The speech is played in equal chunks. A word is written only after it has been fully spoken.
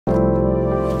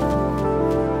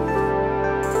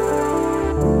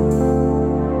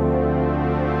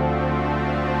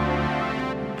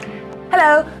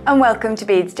and welcome to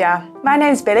BeadsJar. My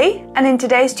name's Billy, and in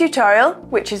today's tutorial,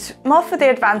 which is more for the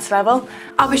advanced level,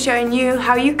 I'll be showing you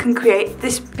how you can create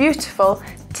this beautiful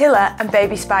Tila and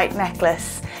baby spike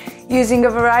necklace using a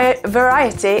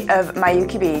variety of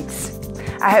Miyuki beads.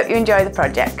 I hope you enjoy the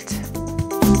project.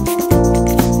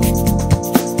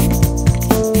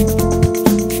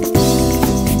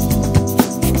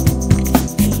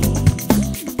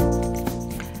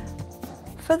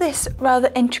 For this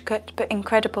rather intricate but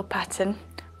incredible pattern,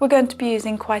 we're going to be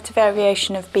using quite a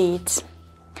variation of beads.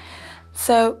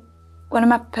 So one of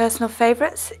my personal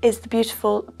favourites is the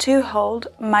beautiful 2-hold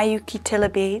Miyuki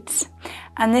Tila beads,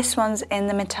 and this one's in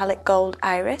the metallic gold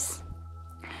iris.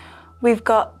 We've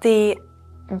got the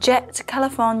Jet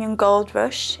Californian Gold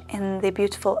Rush in the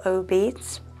beautiful O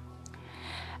beads,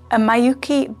 a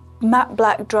Miyuki matte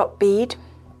black drop bead,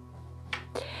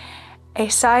 a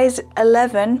size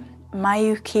 11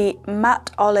 Miyuki matte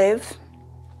olive,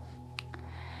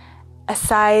 a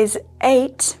size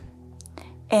 8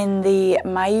 in the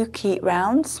Miyuki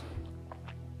rounds,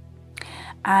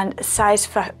 and a size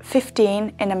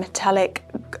 15 in a metallic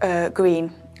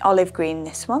green, olive green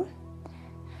this one.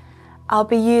 I'll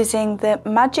be using the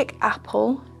Magic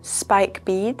Apple spike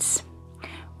beads,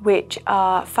 which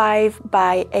are 5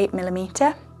 by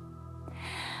 8mm.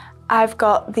 I've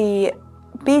got the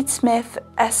Beadsmith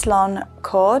S-Lon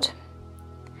cord,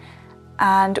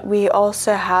 and we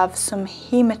also have some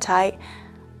hematite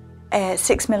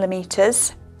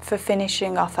 6mm for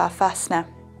finishing off our fastener.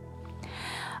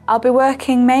 I'll be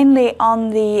working mainly on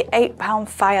the 8-pound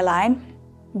Fireline,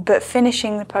 but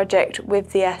finishing the project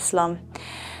with the S-Lon.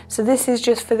 So this is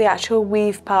just for the actual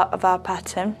weave part of our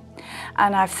pattern,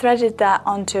 and I've threaded that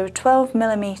onto a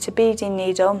 12mm beading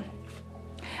needle,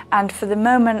 and for the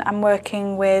moment I'm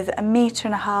working with 1.5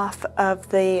 meters of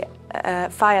the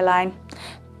Fireline,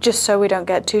 just so we don't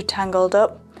get too tangled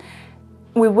up.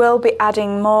 We will be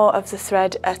adding more of the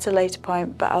thread at a later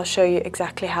point, but I'll show you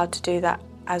exactly how to do that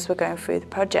as we're going through the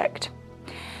project.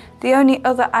 The only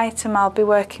other item I'll be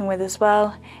working with as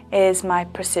well is my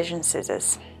precision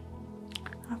scissors.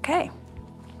 Okay,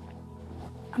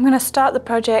 I'm going to start the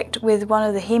project with one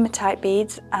of the hematite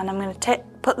beads, and I'm going to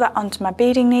put that onto my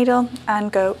beading needle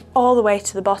and go all the way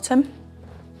to the bottom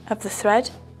of the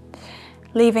thread,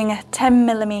 leaving a 10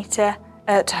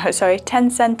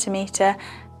 centimeter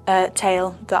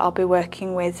tail that I'll be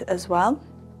working with as well.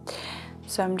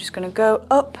 So I'm just going to go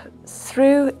up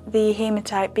through the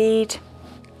hematite bead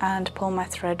and pull my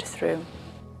thread through.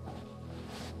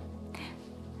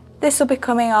 This will be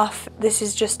coming off. This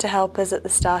is just to help us at the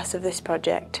start of this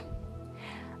project.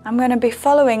 I'm going to be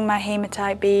following my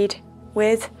hematite bead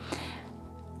with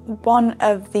one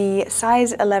of the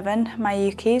size 11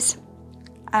 Miyukis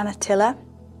and a Tila,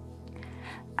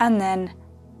 and then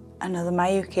another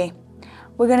Miyuki.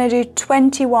 We're going to do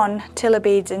 21 Tila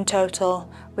beads in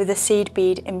total, with a seed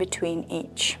bead in between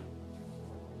each.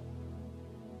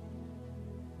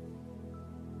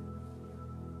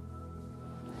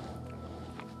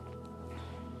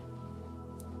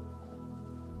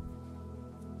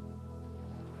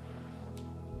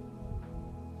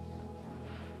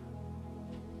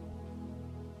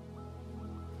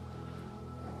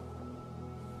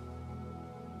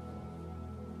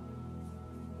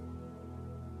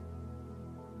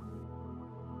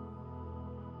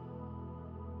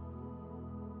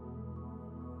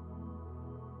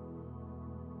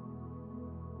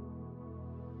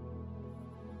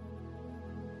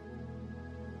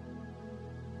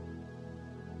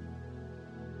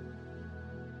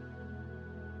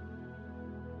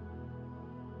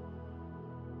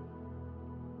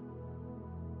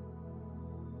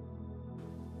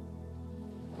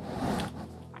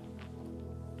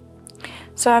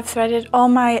 So I've threaded all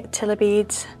my Tila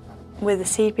beads with a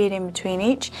seed bead in between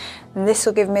each, and this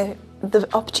will give me the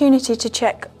opportunity to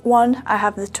check, one, I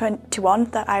have the 21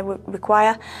 that I would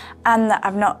require, and that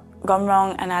I've not gone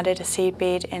wrong and added a seed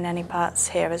bead in any parts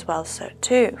here as well. So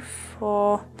 2,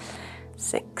 4,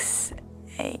 6,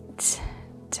 8,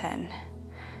 10,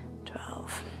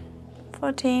 12,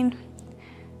 14,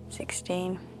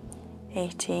 16,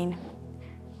 18,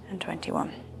 and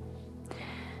 21.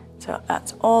 So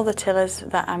that's all the Tilas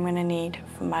that I'm going to need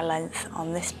for my length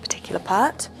on this particular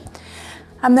part.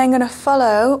 I'm then going to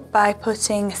follow by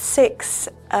putting 6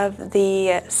 of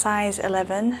the size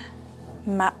 11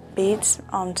 matte beads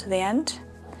onto the end.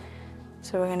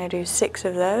 So we're going to do 6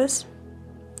 of those.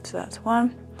 So that's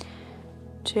 1,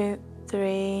 2,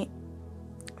 3,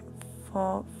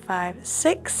 4, 5,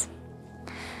 6.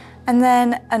 And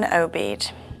then an O bead.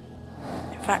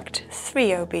 In fact,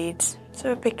 3 O beads. So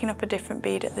we're picking up a different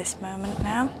bead at this moment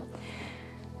now.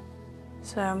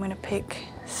 So I'm going to pick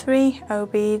 3 O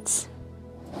beads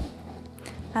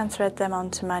and thread them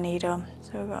onto my needle.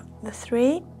 So we've got the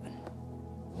 3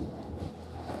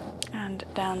 and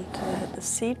down to the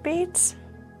seed beads.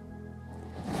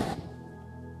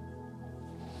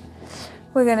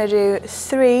 We're going to do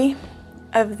 3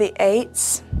 of the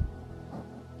 8s.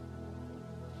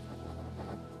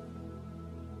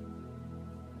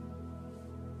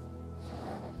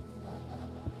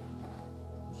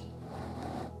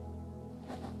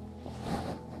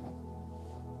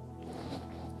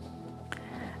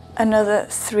 Another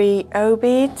 3 O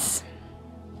beads.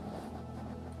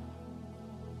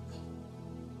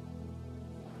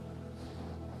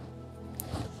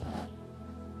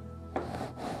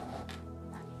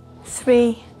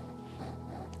 Three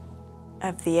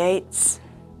of the 8s.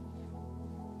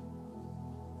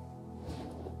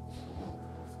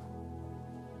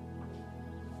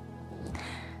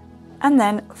 And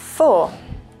then 4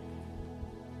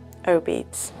 O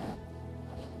beads.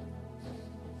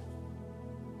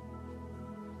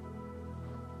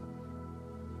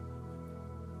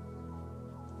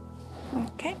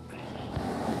 Okay.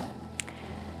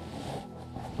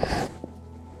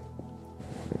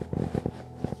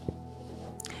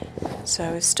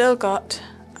 So we've still got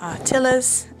our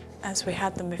Tilas as we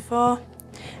had them before,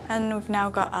 and we've now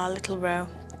got our little row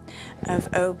of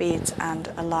O beads and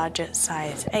a larger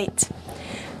size 8.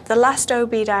 The last O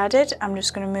bead added, I'm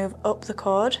just going to move up the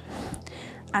cord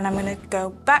and I'm going to go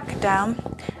back down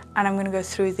and I'm going to go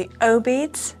through the O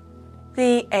beads,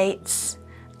 the 8s,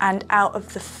 and out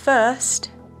of the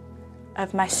first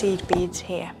of my seed beads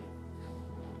here.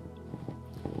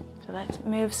 So let's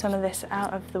move some of this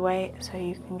out of the way so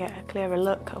you can get a clearer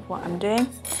look of what I'm doing.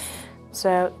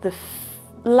 So the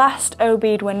last O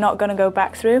bead we're not going to go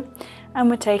back through, and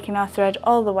we're taking our thread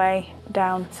all the way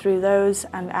down through those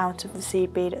and out of the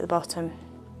seed bead at the bottom.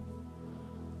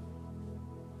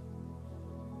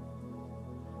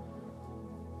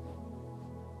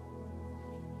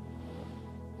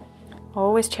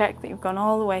 Always check that you've gone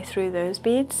all the way through those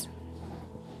beads.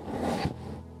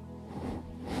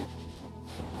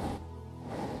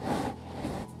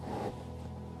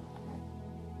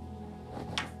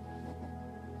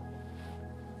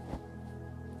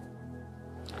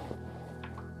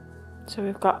 So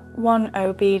we've got 1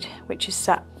 O bead which is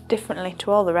sat differently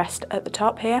to all the rest at the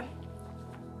top here.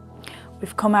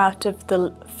 We've come out of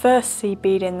the first seed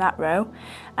bead in that row,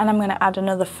 and I'm going to add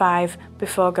another 5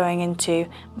 before going into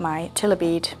my Tila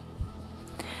bead.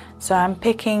 So I'm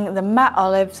picking the matte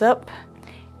olives up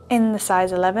in the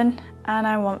size 11, and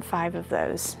I want 5 of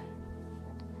those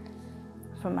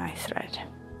for my thread.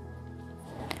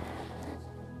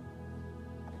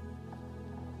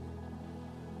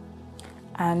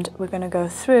 And we're going to go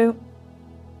through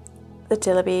the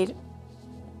Tila bead .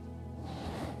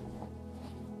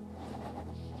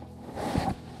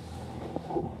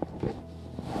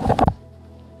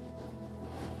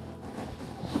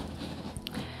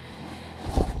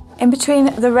 In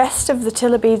between the rest of the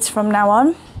Tila beads from now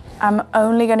on, I'm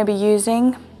only going to be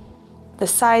using the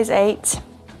size 8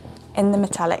 in the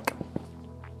metallic.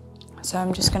 So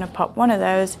I'm just going to pop one of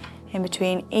those in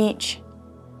between each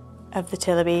of the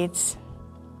Tila beads.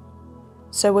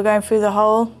 So we're going through the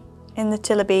hole in the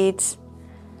Tila beads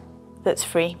that's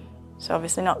free. So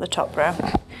obviously not the top row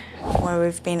where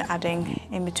we've been adding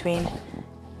in between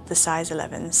the size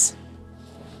 11s.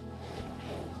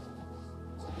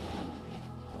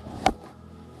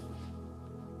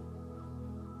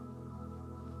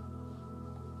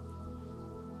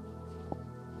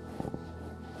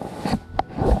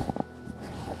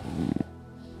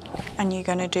 And you're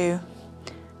going to do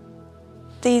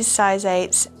these size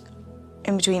 8s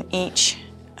in between each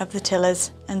of the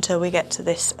Tilas until we get to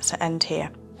this end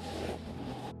here.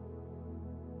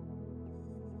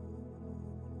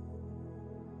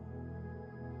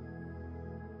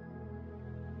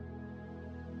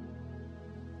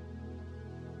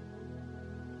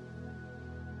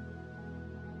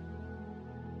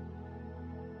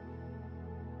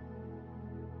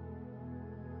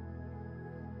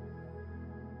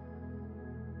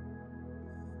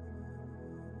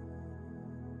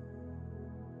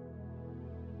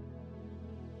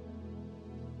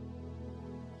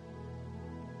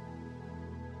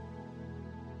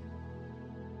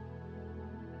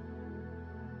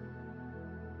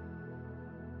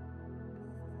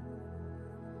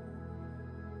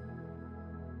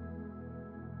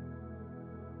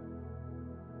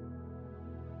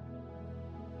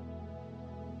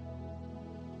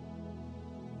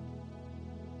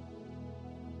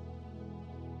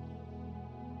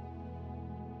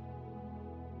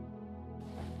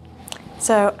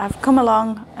 So I've come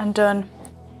along and done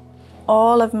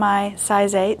all of my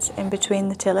size 8s in between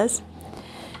the Tilas.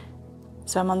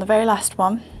 So I'm on the very last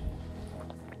one,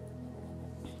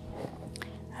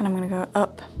 and I'm going to go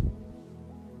up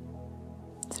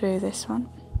through this one.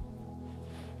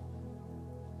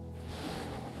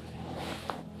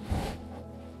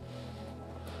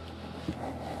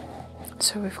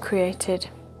 So we've created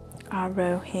our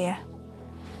row here,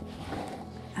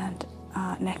 and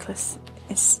our necklace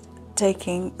is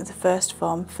taking the first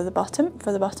form for the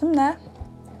bottom there.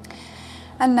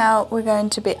 And now we're going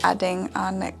to be adding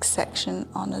our next section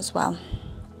on as well.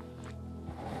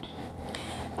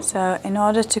 So in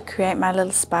order to create my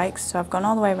little spikes, so I've gone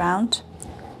all the way around,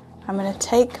 I'm going to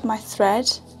take my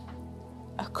thread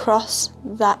across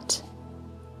that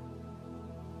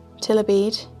Tila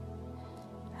bead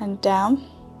and down.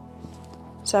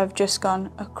 So I've just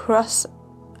gone across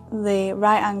the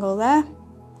right angle there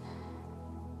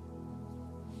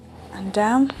and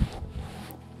down,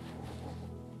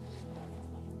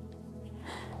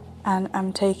 and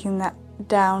I'm taking that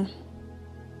down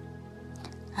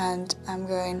and I'm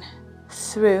going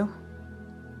through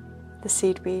the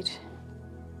seed bead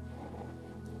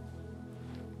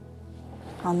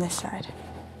on this side.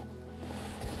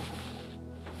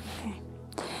 Okay.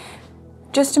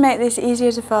 Just to make this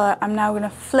easier to follow, I'm now going to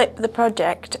flip the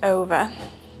project over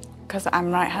because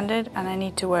I'm right-handed and I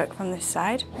need to work from this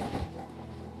side.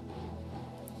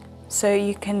 So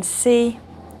you can see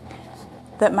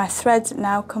that my thread's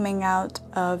now coming out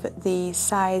of the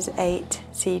size 8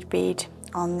 seed bead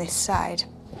on this side.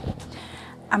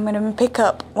 I'm going to pick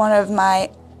up one of my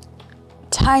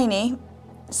tiny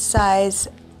size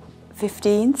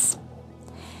 15s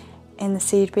in the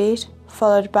seed bead,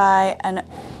 followed by an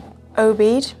O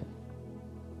bead,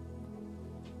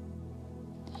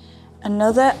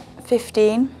 another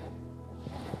 15,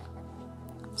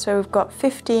 so we've got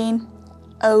 15,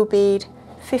 O bead,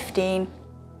 15,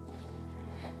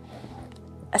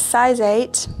 a size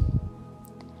 8,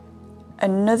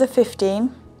 another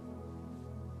 15,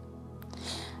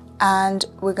 and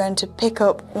we're going to pick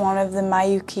up one of the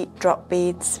Miyuki drop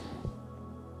beads.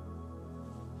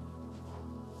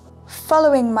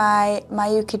 Following my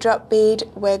Miyuki drop bead,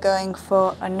 we're going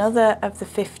for another of the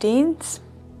 15s,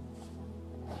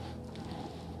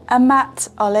 a matte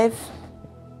olive,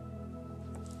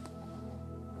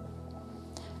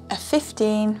 a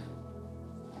 15,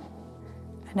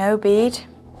 an O bead,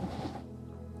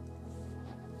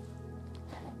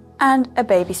 and a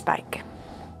baby spike.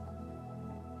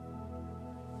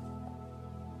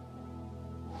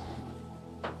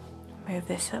 Move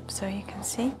this up so you can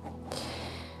see.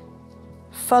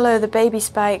 Follow the baby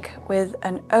spike with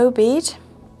an O bead,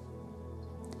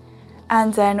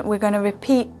 and then we're going to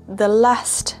repeat the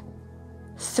last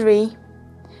 3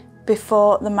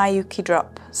 before the Miyuki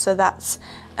drop. So that's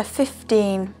a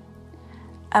 15,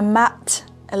 a matte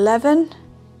 11,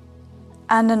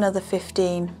 and another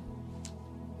 15.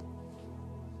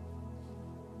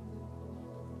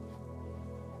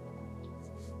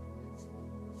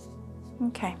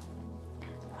 Okay.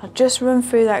 I'll just run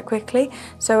through that quickly.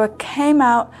 So I came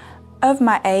out of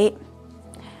my 8,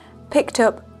 picked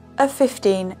up a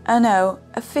 15, an O,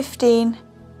 a 15,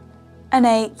 an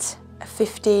 8, a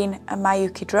 15, a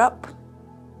Miyuki drop.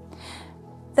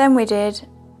 Then we did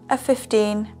a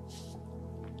 15,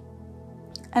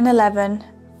 an 11,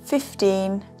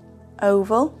 15,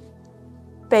 oval,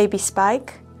 baby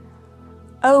spike,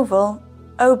 oval,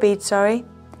 O bead, sorry,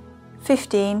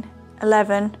 15,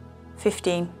 11,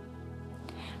 15.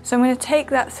 So I'm going to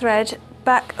take that thread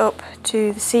back up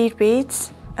to the seed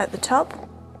beads at the top,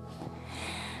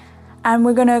 and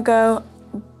we're going to go,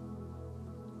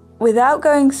 without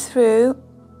going through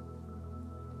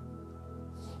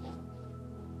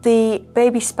the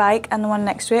baby spike and the one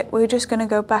next to it, we're just going to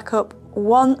go back up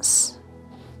once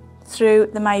through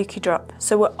the Miyuki drop.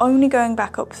 So we're only going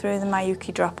back up through the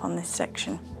Miyuki drop on this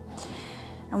section.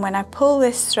 And when I pull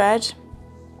this thread,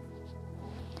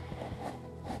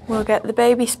 we'll get the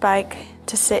baby spike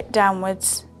to sit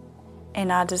downwards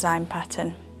in our design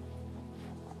pattern.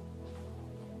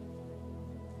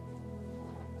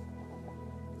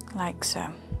 Like so.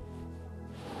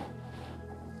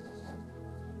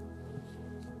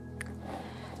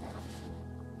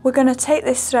 We're going to take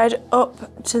this thread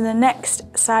up to the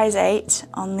next size 8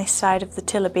 on this side of the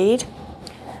Tila bead,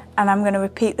 and I'm going to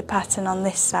repeat the pattern on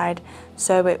this side.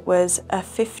 So it was a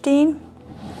 15,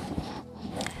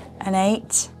 an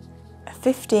 8, a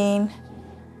 15,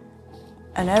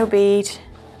 an O bead,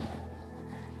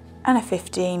 and a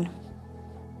 15.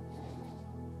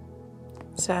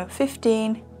 So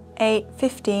 15, 8,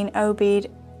 15, O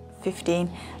bead, 15,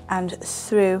 and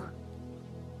through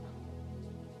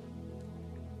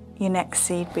your next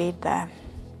seed bead there.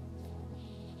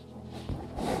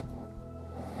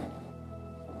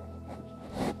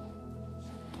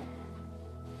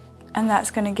 And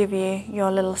that's going to give you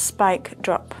your little spike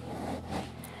drop.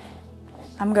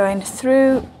 I'm going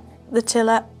through the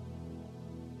tiller,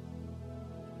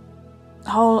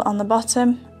 hole on the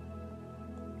bottom,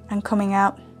 and coming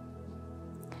out.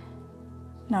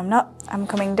 No, I'm not. I'm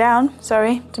coming down,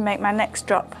 sorry, to make my next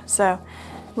drop. So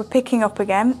we're picking up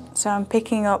again. So I'm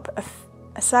picking up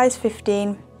a size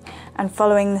 15 and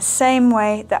following the same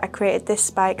way that I created this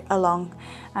spike along.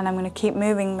 And I'm going to keep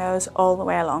moving those all the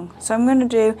way along. So I'm going to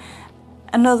do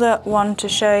another one to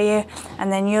show you,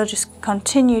 and then you'll just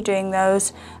continue doing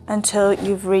those until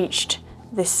you've reached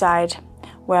this side,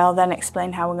 where I'll then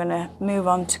explain how we're going to move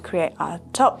on to create our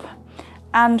top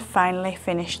and finally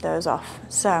finish those off.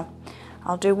 So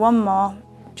I'll do one more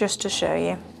just to show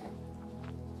you.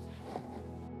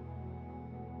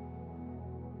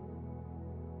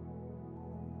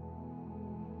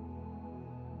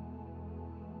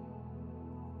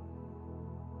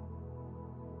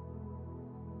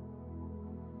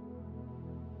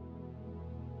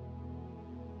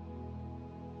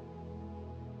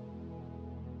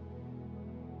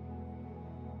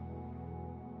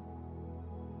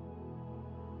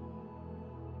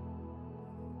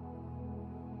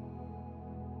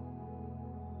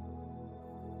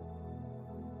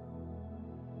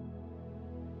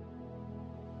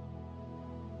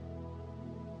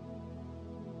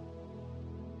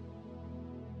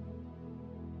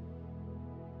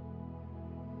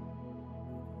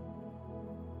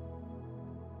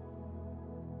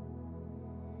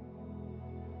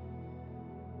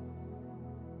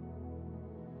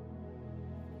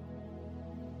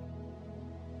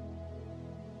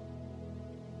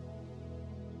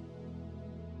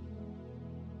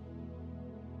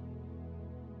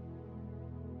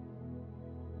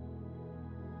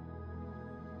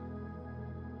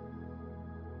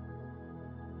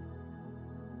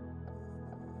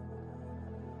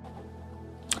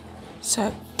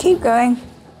 So keep going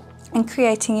and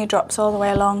creating your drops all the way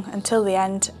along until the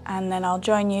end, and then I'll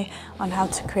join you on how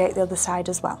to create the other side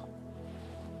as well.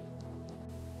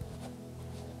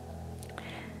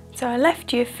 So I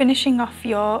left you finishing off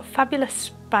your fabulous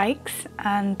spikes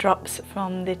and drops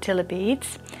from the Tila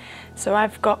beads. So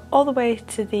I've got all the way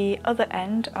to the other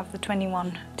end of the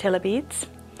 21 Tila beads.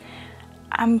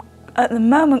 I'm at the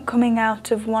moment coming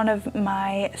out of one of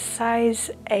my size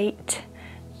 8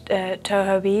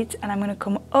 Toho beads, and I'm going to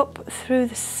come up through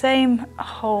the same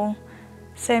hole,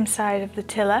 same side of the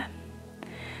tiller.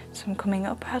 So I'm coming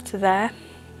up out of there,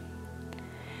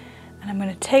 and I'm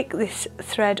going to take this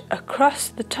thread across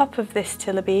the top of this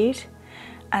tiller bead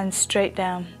and straight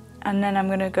down, and then I'm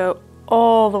going to go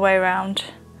all the way around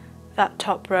that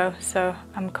top row. So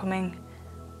I'm coming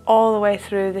all the way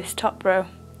through this top row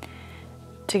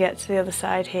to get to the other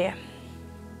side here.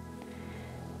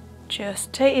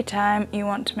 Just take your time, you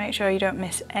want to make sure you don't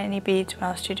miss any beads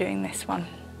whilst you're doing this one.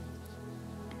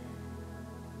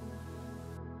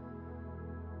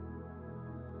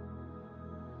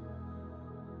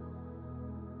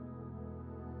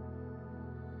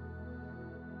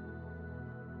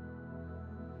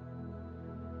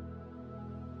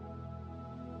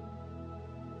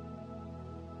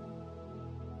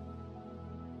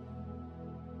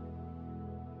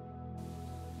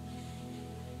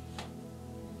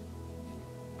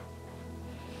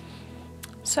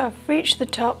 So I've reached the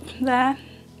top there.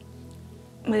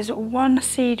 There's one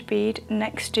seed bead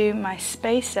next to my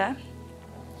spacer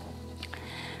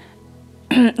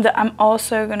that I'm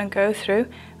also going to go through.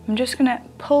 I'm just going to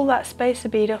pull that spacer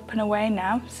bead up and away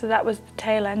now. So that was the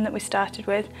tail end that we started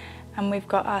with, and we've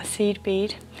got our seed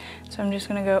bead. So I'm just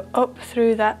going to go up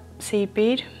through that seed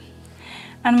bead,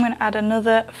 and I'm going to add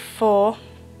another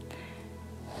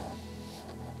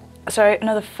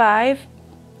another 5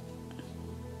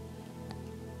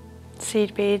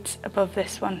 seed beads above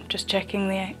this one, just checking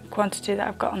the quantity that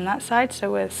I've got on that side,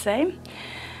 so we're the same.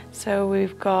 So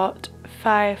we've got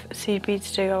 5 seed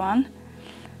beads to go on,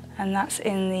 and that's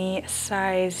in the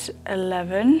size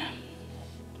 11.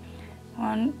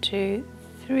 1, 2,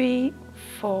 3,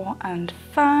 4 and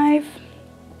 5.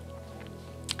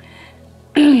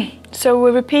 So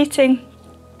we're repeating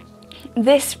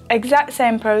this exact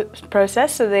same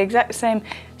process, so the exact same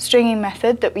stringing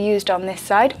method that we used on this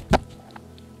side.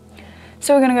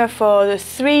 So we're going to go for the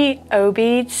 3 O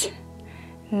beads,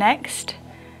 next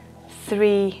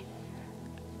 3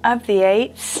 of the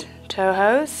 8s,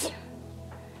 Tohos,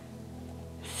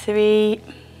 3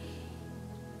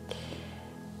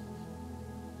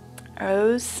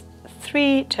 O's,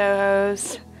 3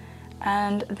 Tohos,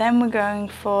 and then we're going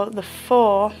for the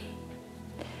 4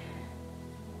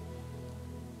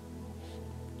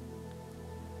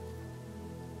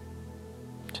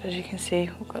 So as you can see,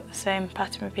 we've got the same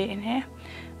pattern repeating here.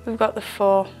 We've got the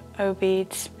 4 O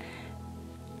beads,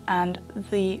 and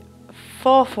the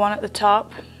 4th one at the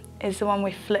top is the one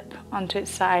we flip onto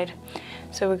its side.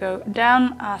 So we go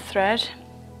down our thread,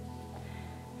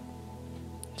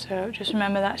 so just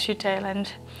remember that's your tail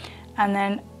end, and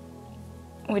then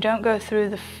we don't go through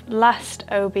the last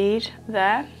O bead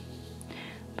there,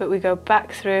 but we go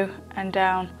back through and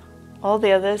down all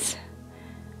the others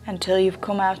until you've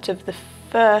come out of the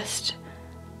first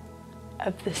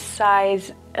of the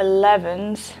size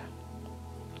 11s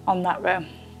on that row.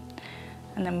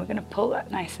 And then we're going to pull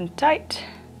that nice and tight,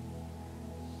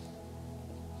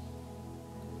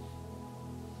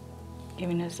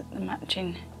 giving us the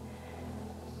matching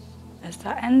as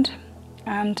that end,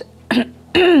 and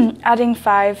adding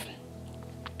 5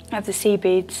 of the C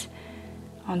beads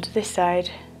onto this side,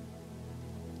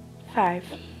 5,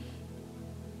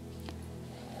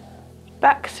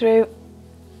 back through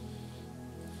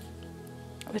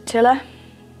the Tila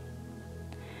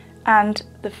and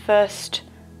the first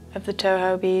of the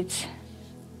Toho beads,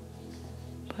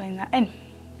 pulling that in.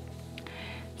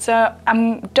 So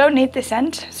I don't need this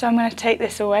end, so I'm going to take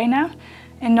this away now.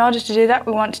 In order to do that,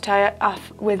 we want to tie it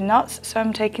off with knots, so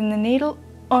I'm taking the needle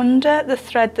under the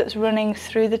thread that's running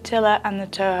through the Tila and the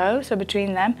Toho, so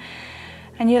between them,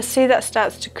 and you'll see that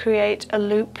starts to create a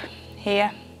loop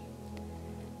here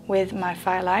with my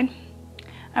Fireline.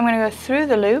 I'm going to go through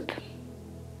the loop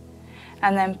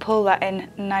and then pull that in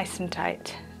nice and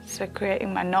tight, so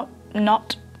creating my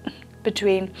knot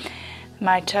between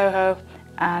my Toho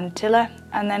and Tila,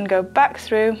 and then go back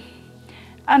through,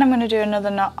 and I'm going to do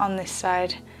another knot on this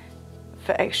side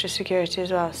for extra security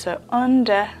as well. So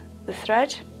under the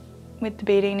thread with the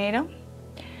beading needle,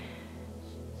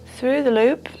 through the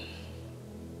loop,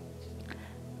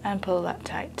 and pull that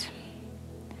tight.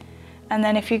 And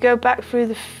then if you go back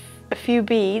through a few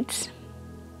beads,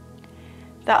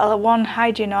 that'll one,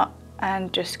 hide your knot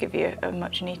and just give you a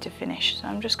much neater finish. So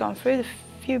I'm just going through the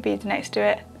few beads next to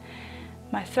it.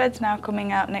 My thread's now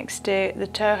coming out next to the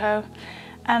Toho,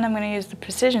 and I'm going to use the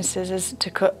precision scissors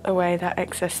to cut away that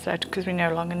excess thread because we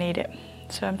no longer need it.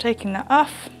 So I'm taking that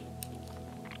off,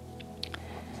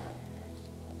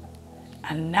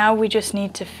 and now we just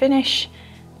need to finish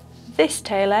this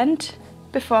tail end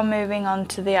before moving on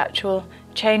to the actual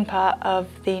chain part of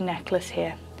the necklace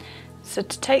here. So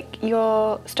to take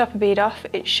your stopper bead off,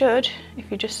 it should, if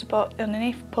you just support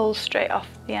underneath, pull straight off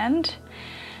the end.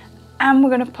 And we're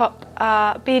going to pop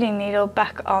our beading needle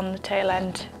back on the tail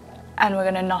end, and we're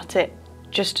going to knot it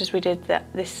just as we did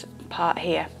this part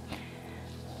here.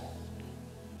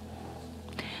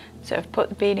 So I've put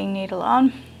the beading needle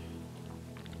on,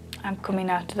 I'm coming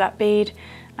out of that bead,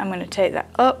 I'm going to take that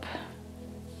up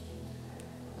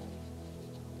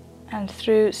and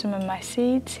through some of my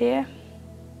seeds here.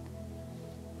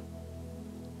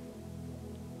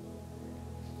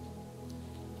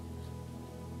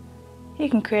 You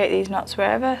can create these knots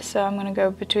wherever, so I'm going to go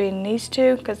between these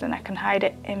two because then I can hide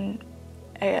it in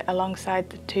alongside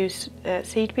the 2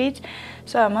 seed beads.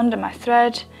 So I'm under my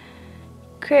thread,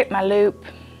 create my loop,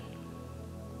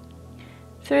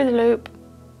 through the loop,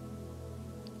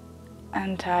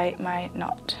 and tie my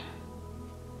knot.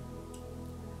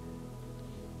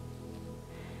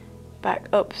 Back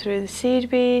up through the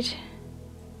seed bead,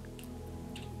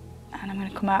 and I'm going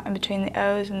to come out in between the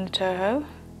O's and the Toho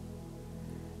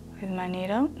with my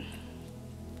needle.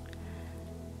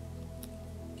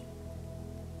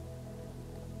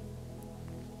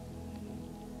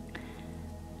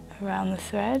 Around the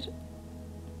thread.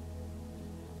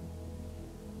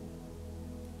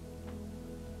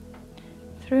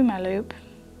 Through my loop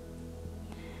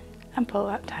and pull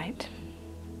that tight.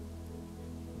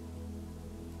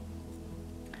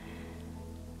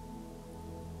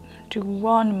 Do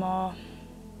one more.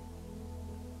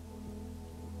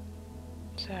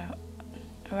 So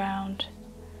around,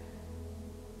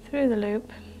 through the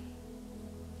loop,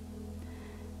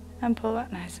 and pull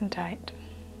that nice and tight.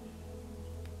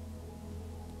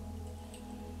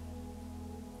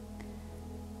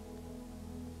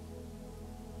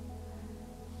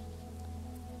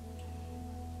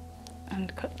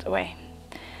 And cut away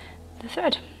the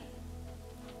thread.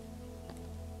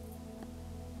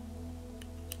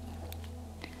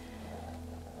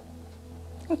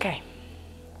 Okay.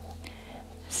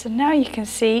 So now you can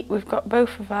see we've got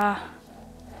both of our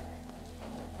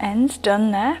ends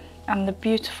done there, and the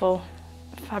beautiful,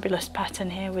 fabulous pattern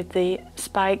here with the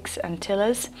spikes and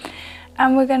Tilas.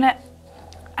 And we're going to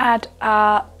add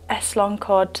our S-Lon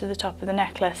cord to the top of the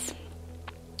necklace.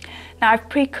 Now I've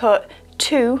pre-cut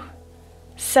 2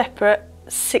 separate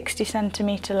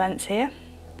 60cm lengths here,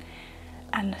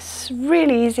 And it's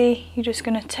really easy. You're just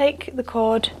going to take the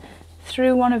cord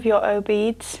through one of your O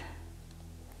beads,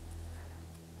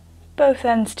 both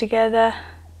ends together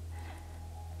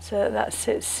so that that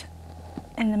sits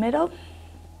in the middle,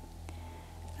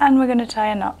 and we're going to tie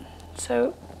a knot.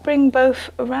 So bring both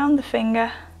around the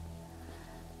finger,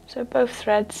 so both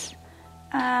threads,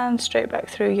 and straight back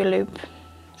through your loop.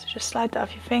 So just slide that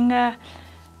off your finger,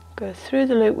 go through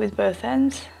the loop with both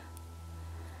ends,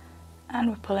 and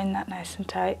we're pulling that nice and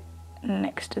tight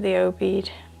next to the O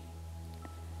bead,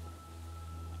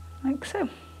 like so.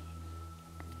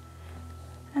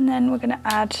 And then we're going to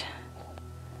add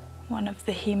one of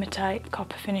the hematite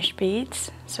copper finished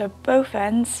beads, so both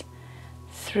ends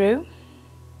through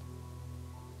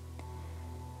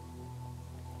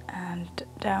and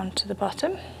down to the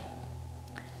bottom,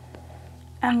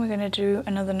 and we're going to do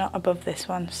another knot above this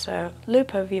one. So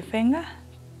loop over your finger,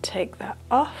 take that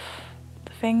off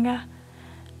the finger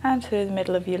and through the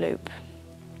middle of your loop.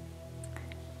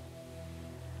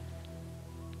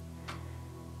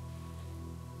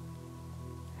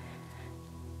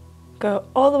 Go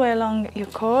all the way along your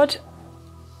cord,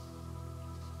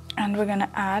 and we're going to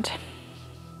add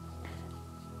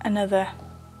another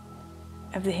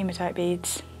of the hematite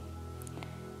beads.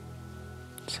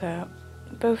 So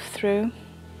both through.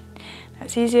 Now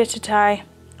it's easier to tie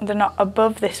the knot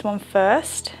above this one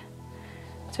first.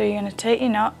 So you're going to take your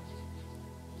knot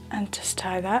and just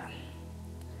tie that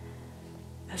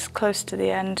as close to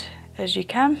the end as you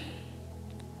can.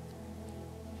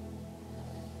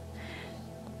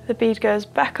 The bead goes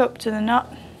back up to the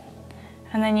knot,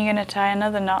 and then you're going to tie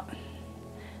another knot,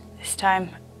 this time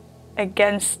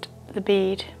against the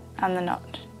bead and the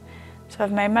knot. So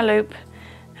I've made my loop,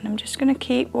 and I'm just going to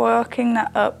keep working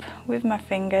that up with my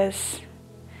fingers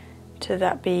to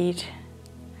that bead.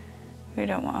 We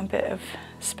don't want a bit of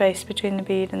space between the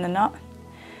bead and the knot.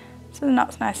 So the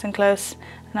knot's nice and close,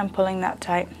 and I'm pulling that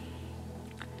tight.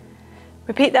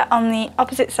 Repeat that on the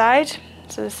opposite side,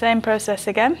 so the same process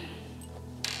again.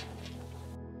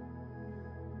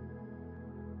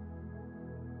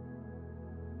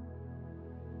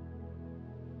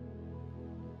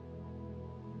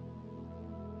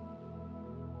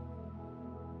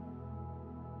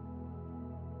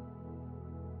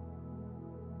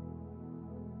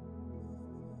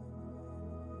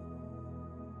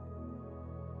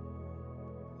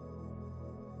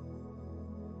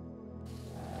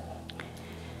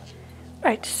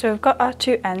 Right, so we've got our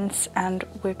two ends, and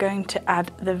we're going to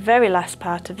add the very last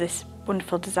part of this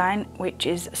wonderful design, which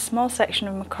is a small section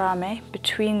of macrame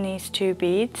between these two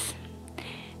beads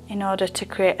in order to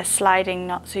create a sliding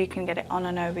knot so you can get it on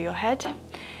and over your head.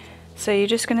 So you're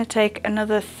just going to take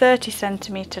another 30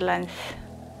 centimetre length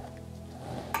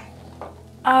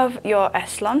of your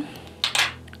S-Lon.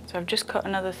 So I've just cut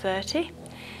another 30,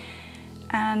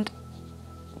 and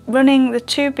running the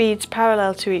two beads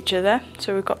parallel to each other,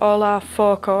 so we've got all our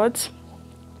 4 cords,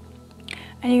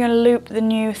 and you're going to loop the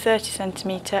new 30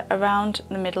 centimetre around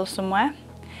the middle somewhere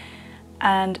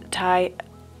and tie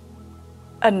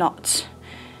a knot.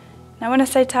 Now when I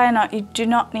say tie a knot, you do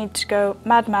not need to go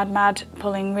mad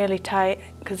pulling really tight,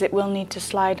 because it will need to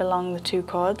slide along the 2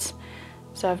 cords.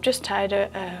 So I've just tied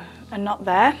a knot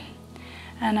there,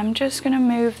 and I'm just going to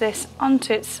move this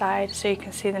onto its side so you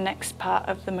can see the next part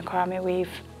of the macrame weave.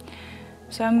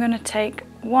 So I'm going to take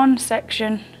one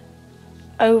section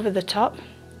over the top.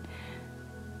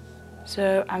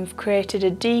 So I've created a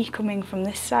D coming from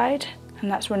this side, and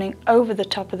that's running over the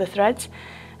top of the threads.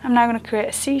 I'm now going to create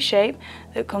a C shape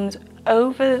that comes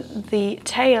over the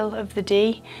tail of the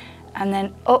D, and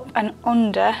then up and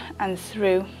under and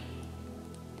through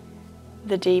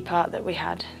the D part that we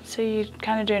had. So you're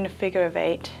kind of doing a figure of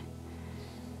 8.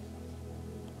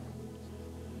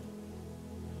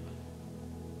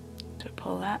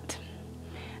 Pull that,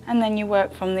 and then you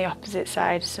work from the opposite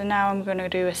side. So now I'm going to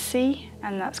do a C,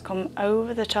 and that's come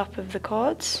over the top of the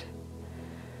cords,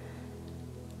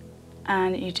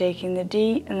 and you're taking the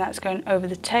D, and that's going over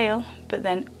the tail, but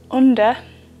then under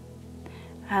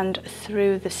and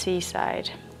through the C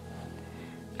side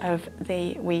of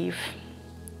the weave.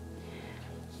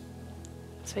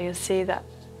 So you'll see that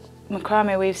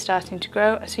macrame weave starting to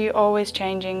grow, so you're always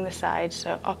changing the side,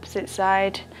 so opposite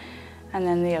side and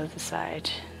then the other side.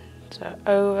 So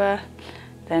over,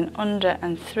 then under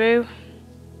and through,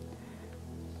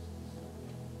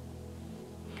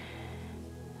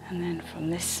 and then from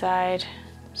this side,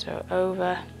 so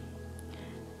over,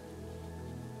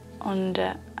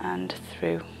 under and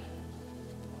through.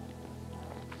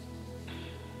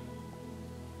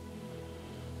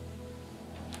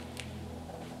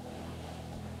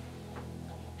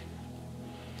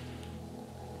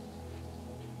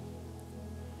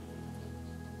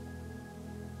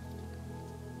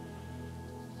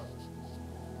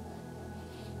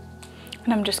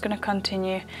 And I'm just going to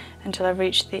continue until I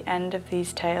reach the end of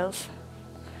these tails.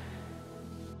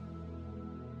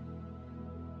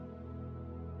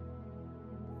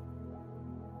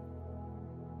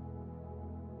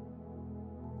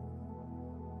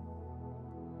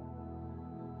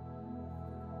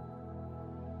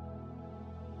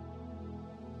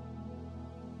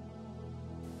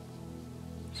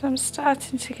 So I'm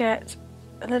starting to get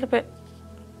a little bit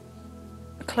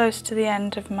close to the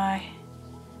end of my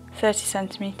 30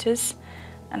 centimeters,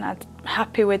 and I'm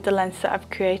happy with the length that I've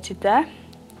created there.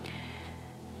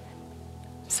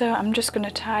 So I'm just going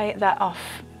to tie that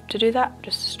off. To do that,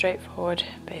 just a straightforward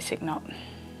basic knot.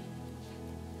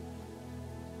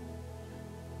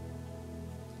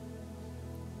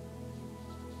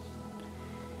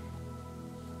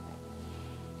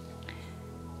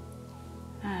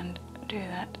 And do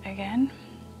that again.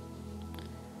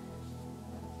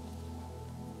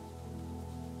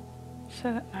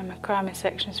 So that my macramé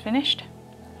section is finished.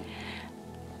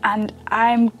 And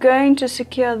I'm going to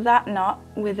secure that knot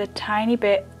with a tiny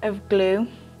bit of glue.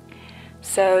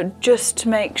 So just to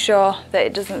make sure that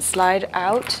it doesn't slide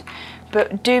out.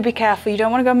 But do be careful, you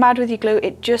don't want to go mad with your glue,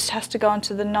 it just has to go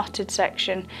onto the knotted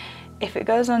section. If it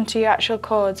goes onto your actual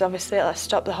cords, obviously it'll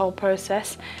stop the whole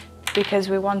process, because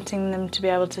we're wanting them to be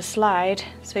able to slide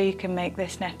so you can make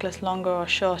this necklace longer or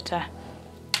shorter.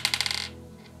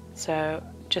 So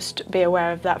just be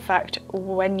aware of that fact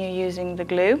when you're using the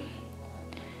glue.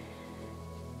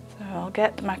 So I'll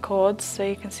get my cords so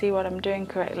you can see what I'm doing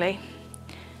correctly.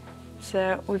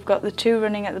 So we've got the two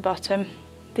running at the bottom.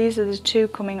 These are the two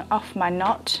coming off my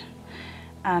knot,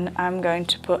 and I'm going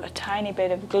to put a tiny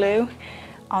bit of glue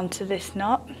onto this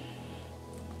knot.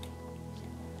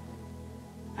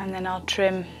 And then I'll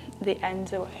trim the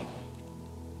ends away.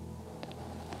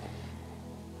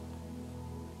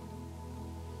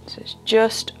 So it's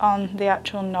just on the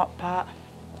actual knot part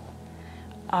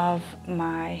of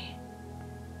my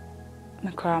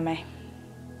macramé.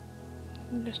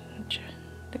 Just nudge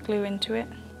the glue into it.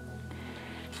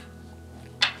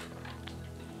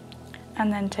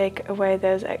 And then take away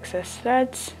those excess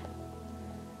threads.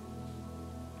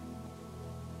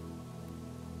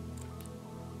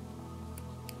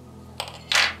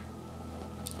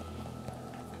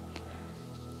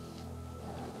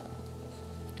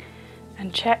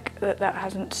 And check that that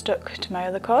hasn't stuck to my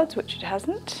other cords, which it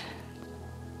hasn't.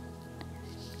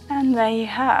 And there you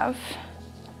have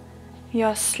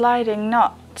your sliding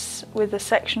knots with a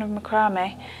section of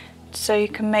macramé, so you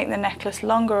can make the necklace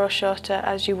longer or shorter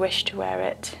as you wish to wear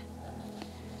it.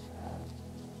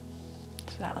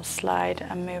 So that'll slide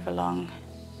and move along.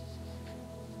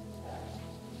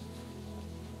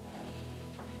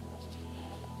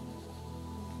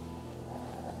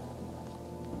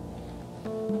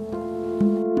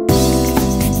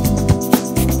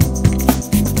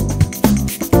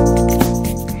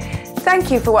 Thank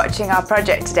you for watching our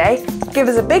project today. Give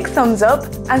us a big thumbs up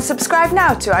and subscribe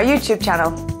now to our YouTube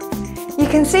channel. You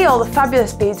can see all the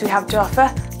fabulous beads we have to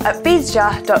offer at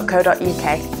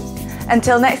beadsjar.co.uk.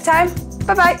 Until next time,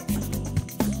 bye bye.